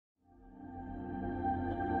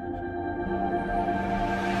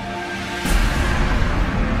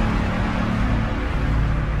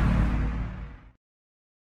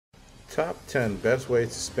Top 10 best ways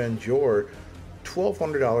to spend your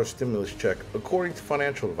 $1,200 stimulus check according to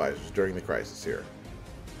financial advisors during the crisis here.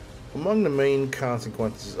 Among the main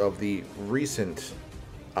consequences of the recent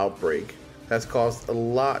outbreak has caused a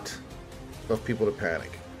lot of people to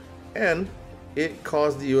panic, and it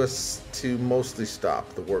caused the US to mostly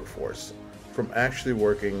stop the workforce from actually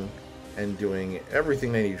working and doing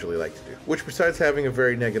everything they usually like to do, which, besides having a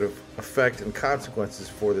very negative effect and consequences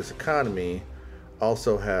for this economy,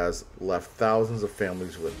 also has left thousands of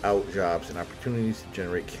families without jobs and opportunities to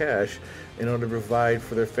generate cash in order to provide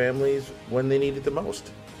for their families when they need it the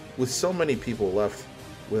most. With so many people left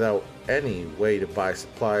without any way to buy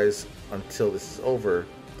supplies until this is over,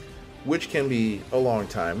 which can be a long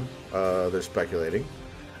time, they're speculating,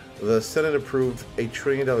 the Senate approved a $1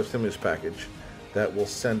 trillion stimulus package that will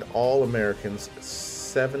send all Americans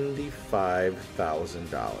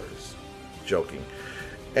 $75,000. Joking.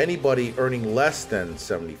 Anybody earning less than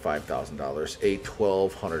 $75,000, a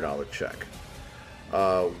 $1,200 check,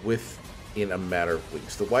 within a matter of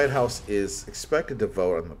weeks. The White House is expected to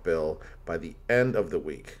vote on the bill by the end of the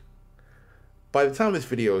week. By the time this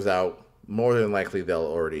video is out, more than likely they'll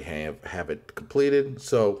already have it completed,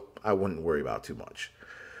 so I wouldn't worry about too much.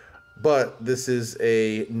 But this is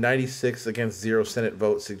a 96 against 0 Senate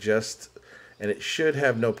vote suggests, and it should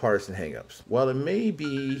have no partisan hangups. While it may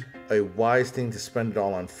be a wise thing to spend it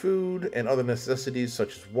all on food and other necessities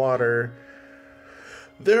such as water,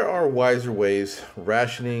 there are wiser ways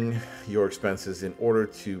rationing your expenses in order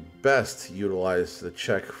to best utilize the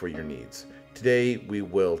check for your needs. Today, we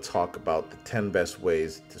will talk about the 10 best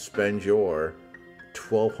ways to spend your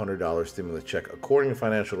 $1,200 stimulus check according to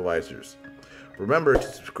financial advisors. Remember to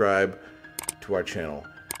subscribe to our channel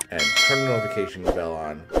and turn the notification bell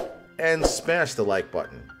on and smash the like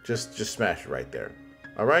button. Just smash it right there.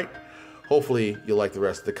 All right? Hopefully you'll like the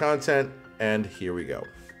rest of the content, and here we go.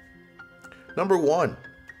 Number 1,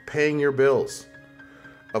 paying your bills.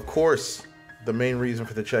 Of course, the main reason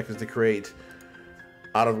for the check is to create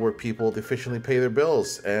out-of-work people to efficiently pay their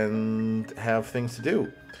bills and have things to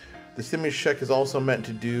do. The stimulus check is also meant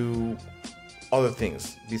to do other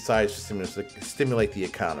things besides stimulate the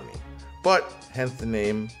economy, but hence the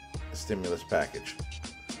name stimulus package.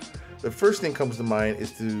 The first thing comes to mind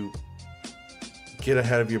is to get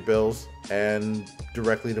ahead of your bills and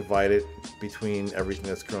directly divide it between everything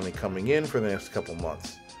that's currently coming in for the next couple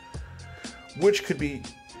months, which could be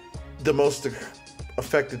the most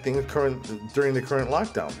affected thing during the current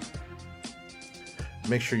lockdown.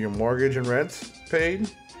 Make sure your mortgage and rent's paid,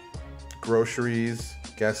 groceries,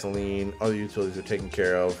 gasoline, other utilities are taken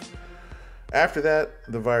care of. After that,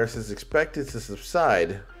 the virus is expected to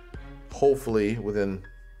subside, hopefully within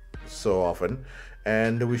so often,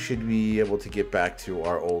 and we should be able to get back to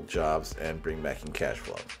our old jobs and bring back in cash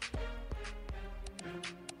flow.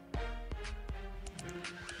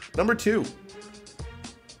 Number 2,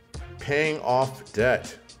 paying off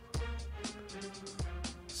debt.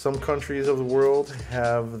 Some countries of the world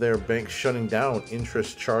have their banks shutting down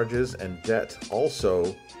interest charges, and debt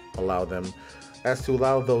also allow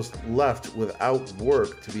those left without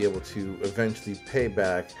work to be able to eventually pay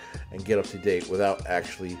back and get up to date without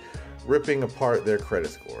actually ripping apart their credit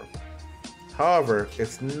score. However,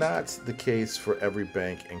 it's not the case for every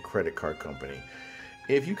bank and credit card company.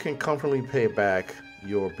 If you can comfortably pay back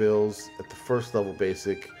your bills at the first level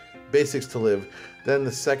basics to live, then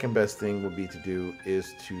the second best thing would be to do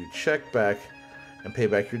is to check back and pay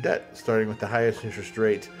back your debt, starting with the highest interest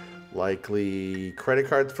rate, likely credit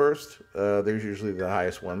cards first. They're usually the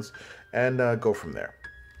highest ones, and go from there.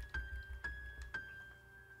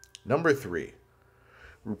 Number 3,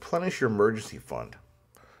 replenish your emergency fund.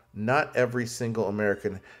 Not every single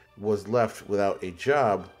American was left without a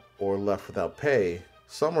job or left without pay.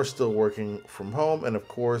 Some are still working from home and, of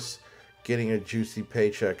course, getting a juicy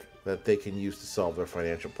paycheck that they can use to solve their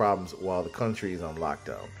financial problems while the country is on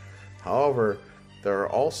lockdown. However, there are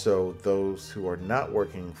also those who are not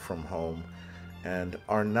working from home and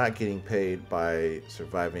are not getting paid but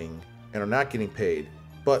surviving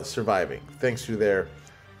thanks to their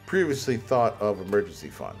previously thought of emergency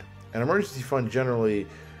fund. An emergency fund generally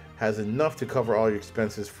has enough to cover all your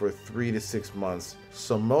expenses for 3 to 6 months,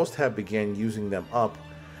 so most have begun using them up,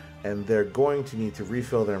 and they're going to need to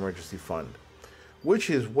refill their emergency fund, which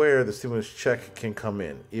is where the stimulus check can come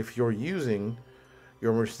in. If you're using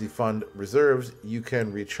your emergency fund reserves, you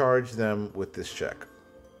can recharge them with this check.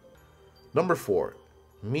 Number 4,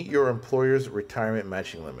 meet your employer's retirement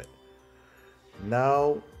matching limit.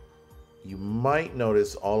 Now, you might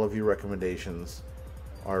notice all of your recommendations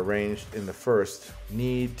are arranged in the first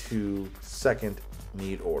need to second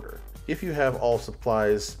need order. If you have all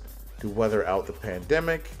supplies to weather out the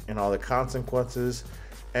pandemic and all the consequences,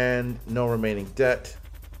 and no remaining debt,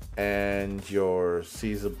 and your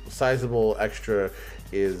sizable extra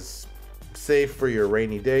is saved for your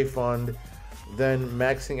rainy day fund, then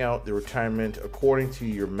maxing out the retirement according to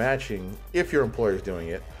your matching, if your employer is doing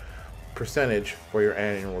it, percentage for your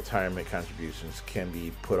annual retirement contributions can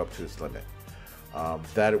be put up to its limit.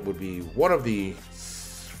 That would be one of the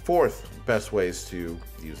fourth best ways to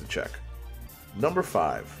use a check. Number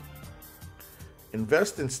 5,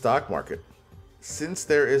 invest in stock market. Since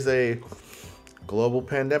there is a global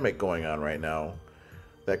pandemic going on right now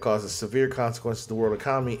that causes severe consequences to the world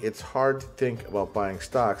economy, it's hard to think about buying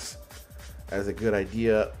stocks as a good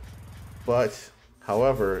idea. But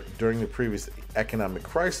however, during the previous economic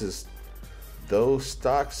crisis, those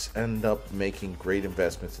stocks end up making great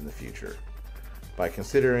investments in the future. By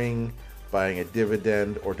considering buying a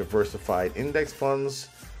dividend or diversified index funds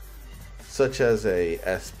such as a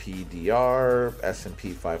SPDR,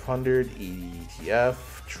 S&P 500,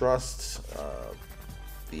 ETF, trusts,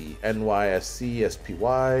 the NYSE,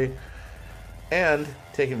 SPY, and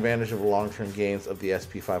take advantage of the long-term gains of the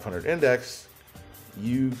SP 500 index,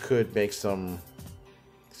 you could make some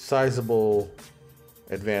sizable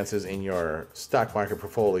advances in your stock market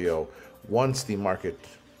portfolio once the market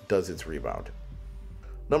does its rebound.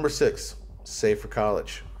 Number 6, save for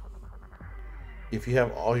college. If you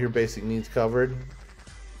have all your basic needs covered,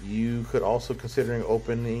 you could also consider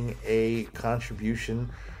opening a contribution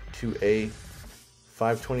to a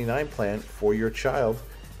 529 plan for your child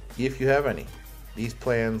if you have any. These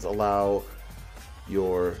plans allow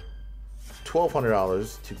your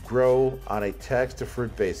 $1,200 to grow on a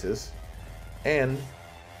tax-deferred basis, and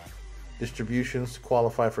distributions to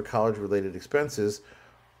qualify for college-related expenses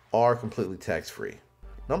are completely tax-free.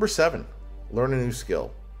 Number 7, learn a new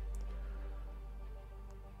skill.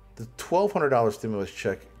 The $1,200 stimulus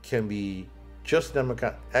check can be just an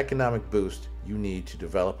economic boost you need to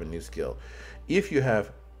develop a new skill. If you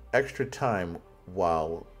have extra time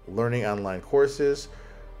while learning online courses,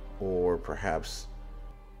 or perhaps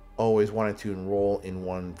always wanted to enroll in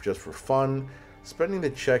one just for fun, spending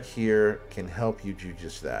the check here can help you do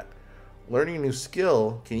just that. Learning a new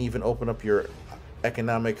skill can even open up your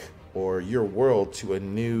economic or your world to a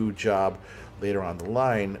new job later on the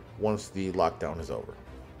line once the lockdown is over.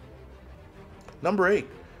 Number 8,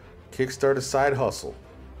 kickstart a side hustle.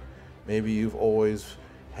 Maybe you've always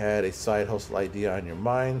had a side hustle idea on your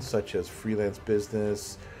mind, such as freelance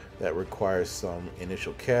business that requires some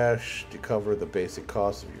initial cash to cover the basic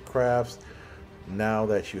costs of your crafts. Now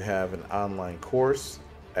that you have an online course,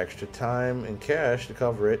 extra time and cash to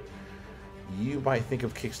cover it, you might think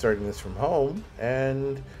of kickstarting this from home,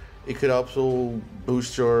 and it could also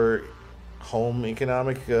boost your home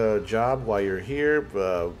economic job while you're here,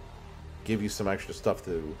 give you some extra stuff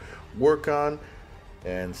to work on,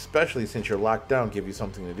 and especially since you're locked down, give you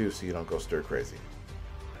something to do so you don't go stir crazy.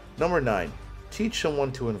 Number 9, teach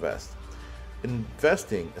someone to invest.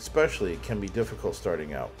 Investing, especially, can be difficult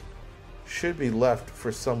starting out. Should be left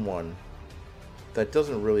for someone that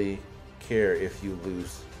doesn't really care if you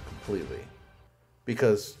lose completely,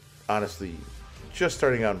 because honestly, just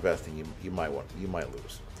starting out investing, you might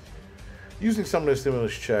lose. Using some of the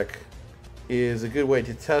stimulus check is a good way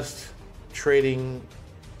to test trading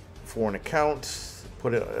for an account.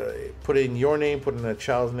 Put in your name, put in a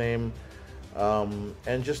child's name,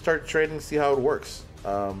 and just start trading, see how it works.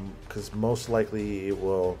 Because most likely it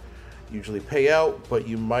will usually pay out, but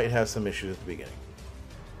you might have some issues at the beginning.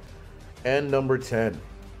 And number 10,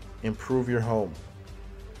 improve your home.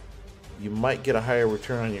 You might get a higher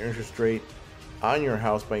return on your interest rate on your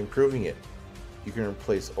house by improving it. You can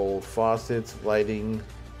replace old faucets, lighting,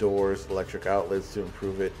 doors, electric outlets to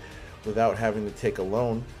improve it without having to take a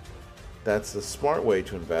loan. That's a smart way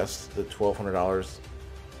to invest the $1,200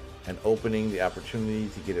 and opening the opportunity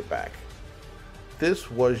to get it back.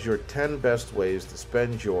 This was your 10 best ways to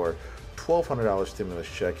spend your $1,200 stimulus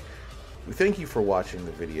check. We thank you for watching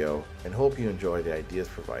the video and hope you enjoy the ideas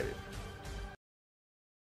provided.